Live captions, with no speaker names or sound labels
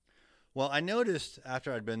Well, I noticed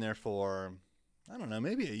after I'd been there for, I don't know,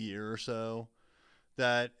 maybe a year or so,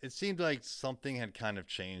 that it seemed like something had kind of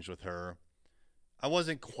changed with her. I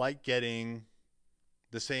wasn't quite getting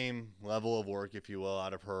the same level of work, if you will,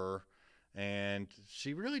 out of her, and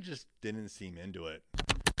she really just didn't seem into it.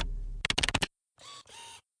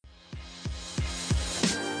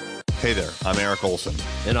 Hey there, I'm Eric Olson.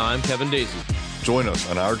 And I'm Kevin Daisy. Join us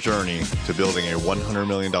on our journey to building a $100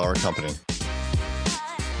 million company.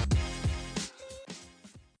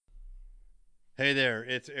 Hey there,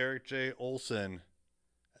 it's Eric J. Olson.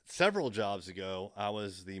 Several jobs ago, I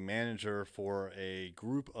was the manager for a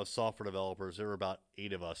group of software developers. There were about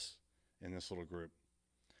 8 of us in this little group.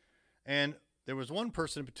 And there was one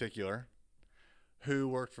person in particular who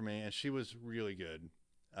worked for me, and she was really good.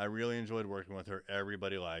 I really enjoyed working with her.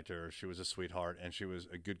 Everybody liked her. She was a sweetheart, and she was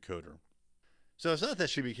a good coder. So it's not that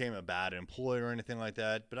she became a bad employee or anything like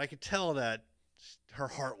that, but I could tell that her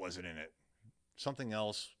heart wasn't in it. Something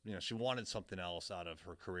else, she wanted something else out of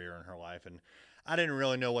her career and her life, and I didn't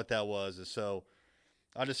really know what that was. And so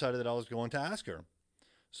I decided that I was going to ask her.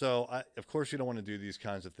 So of course, you don't want to do these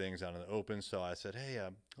kinds of things out in the open. So I said, hey,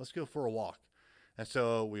 let's go for a walk. And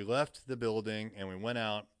so we left the building and we went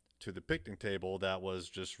out to the picnic table that was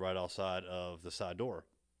just right outside of the side door.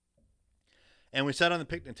 And we sat on the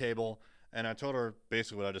picnic table, and I told her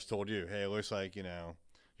basically what I just told you. Hey, it looks like,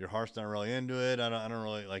 your heart's not really into it. I don't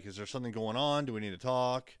really, like, is there something going on? Do we need to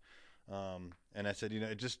talk? And I said,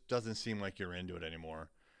 it just doesn't seem like you're into it anymore.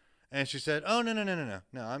 And she said, oh, no.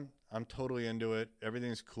 No, I'm totally into it.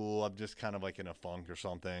 Everything's cool. I'm just kind of like in a funk or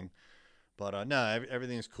something. But no,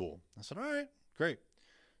 everything's cool. I said, all right, great.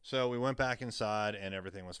 So we went back inside and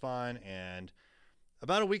everything was fine. And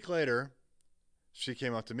about a week later, she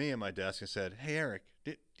came up to me at my desk and said, hey, Eric,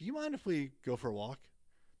 do you mind if we go for a walk?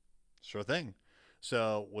 Sure thing.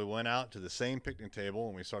 So we went out to the same picnic table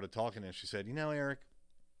and we started talking. And she said, Eric,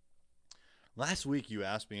 last week you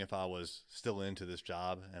asked me if I was still into this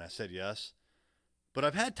job. And I said yes. But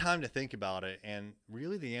I've had time to think about it. And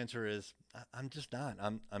really the answer is I'm just not.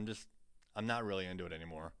 I'm not really into it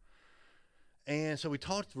anymore. And so we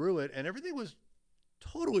talked through it and everything was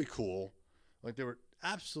totally cool. Like there were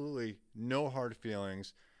absolutely no hard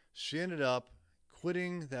feelings. She ended up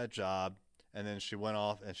quitting that job, and then she went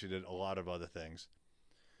off and she did a lot of other things.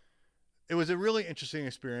 It was a really interesting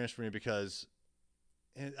experience for me because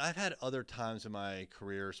I've had other times in my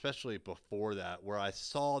career, especially before that, where I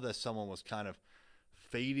saw that someone was kind of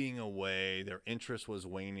fading away, their interest was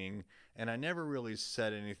waning, and I never really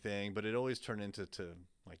said anything, but it always turned into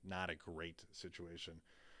like not a great situation.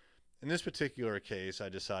 In this particular case, I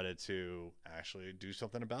decided to actually do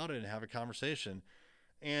something about it and have a conversation.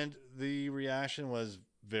 And the reaction was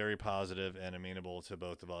very positive and amenable to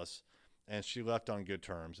both of us. And she left on good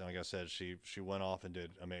terms. And like I said, she went off and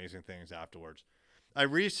did amazing things afterwards. I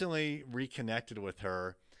recently reconnected with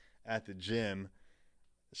her at the gym.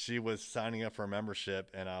 She was signing up for a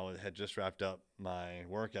membership, and I had just wrapped up my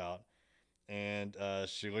workout. And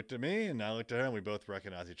she looked at me, and I looked at her, and we both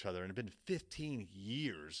recognized each other. And it had been 15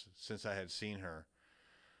 years since I had seen her.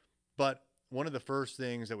 But one of the first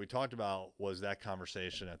things that we talked about was that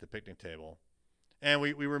conversation at the picnic table. And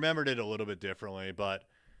we remembered it a little bit differently, but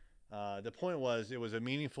the point was it was a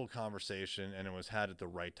meaningful conversation, and it was had at the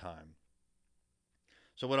right time.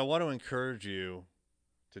 So what I want to encourage you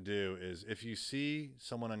to do is if you see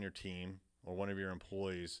someone on your team or one of your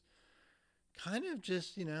employees kind of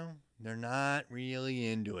just, they're not really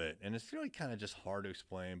into it. And it's really kind of just hard to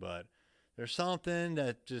explain, but there's something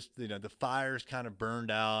that just, the fire's kind of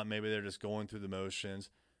burned out. Maybe they're just going through the motions.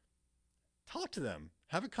 Talk to them.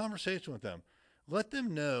 Have a conversation with them. Let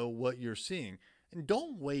them know what you're seeing. And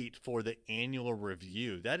don't wait for the annual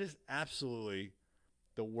review. That is absolutely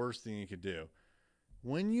the worst thing you could do.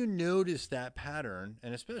 When you notice that pattern,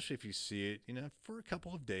 and especially if you see it, for a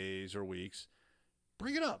couple of days or weeks,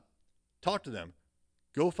 bring it up. Talk to them.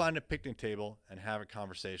 Go find a picnic table and have a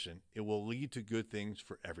conversation. It will lead to good things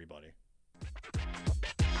for everybody.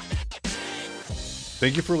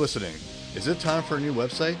 Thank you for listening. Is it time for a new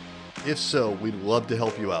website? If so, we'd love to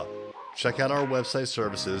help you out. Check out our website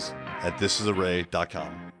services at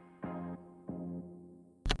thisisarray.com.